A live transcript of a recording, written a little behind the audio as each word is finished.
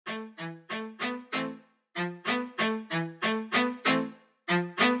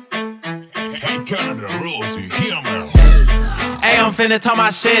ain't counting the rules, you hear me? Hey, I'm finna talk my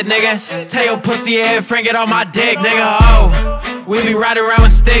shit, nigga. Tell your pussy head friend get on my dick, nigga. Oh, we be riding around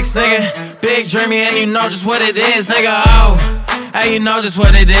with sticks, nigga. Big dreamy and you know just what it is, nigga. Oh, hey, you know just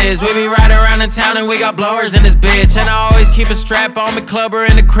what it is. We be riding around in town and we got blowers in this bitch. And I always keep a strap on me, clubber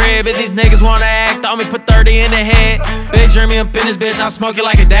in the crib. If these niggas wanna act on me, put 30 in the head. Big dreamy up in this bitch, I smoke it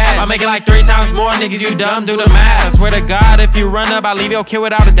like a dad. I make it like 3 times more, niggas, you dumb, do the math. I swear to God, if you run up, I leave your kid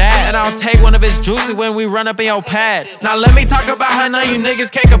without a dad. And I'll take one of his juices when we run up in your pad. Now let me talk about how none of you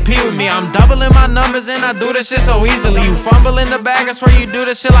niggas can't compete with me. I'm doubling my numbers and I do this shit so easily. You fumble in the bag, I swear you do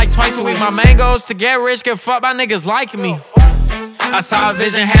this shit like twice a week. My main goal is to get rich, get fucked by niggas like me. I saw a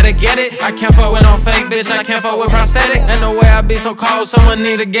vision, had to get it. I can't fuck with no fake bitch, I can't fuck with prosthetic. And the way I be so cold, someone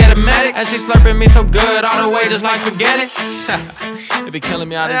need to get a medic. And she slurping me so good, all the way just like spaghetti. They be killing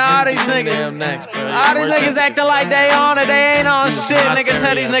me, all these niggas next, bro. All these niggas acting like they on it, they ain't on shit. Nigga,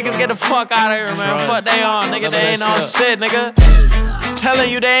 tell these niggas get the fuck out of here, man. Fuck they on, nigga, they ain't on shit, nigga. Telling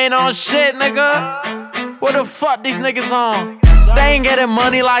you they ain't on shit, nigga. What the fuck these niggas on? They ain't getting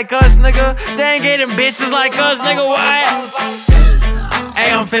money like us, nigga. They ain't getting bitches like us, nigga. What?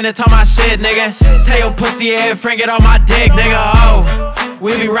 Hey, I'm finna talk my shit, nigga. Tell your pussy head friend get on my dick, nigga. Oh,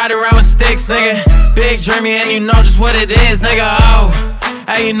 we be riding around with sticks, nigga. Big dreamy and you know just what it is, nigga. Oh,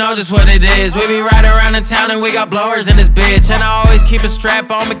 hey, you know just what it is. We be riding around in town and we got blowers in this bitch. And I always keep a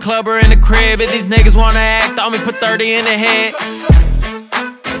strap on me, clubber in the crib. If these niggas wanna act on me, put 30 in the head.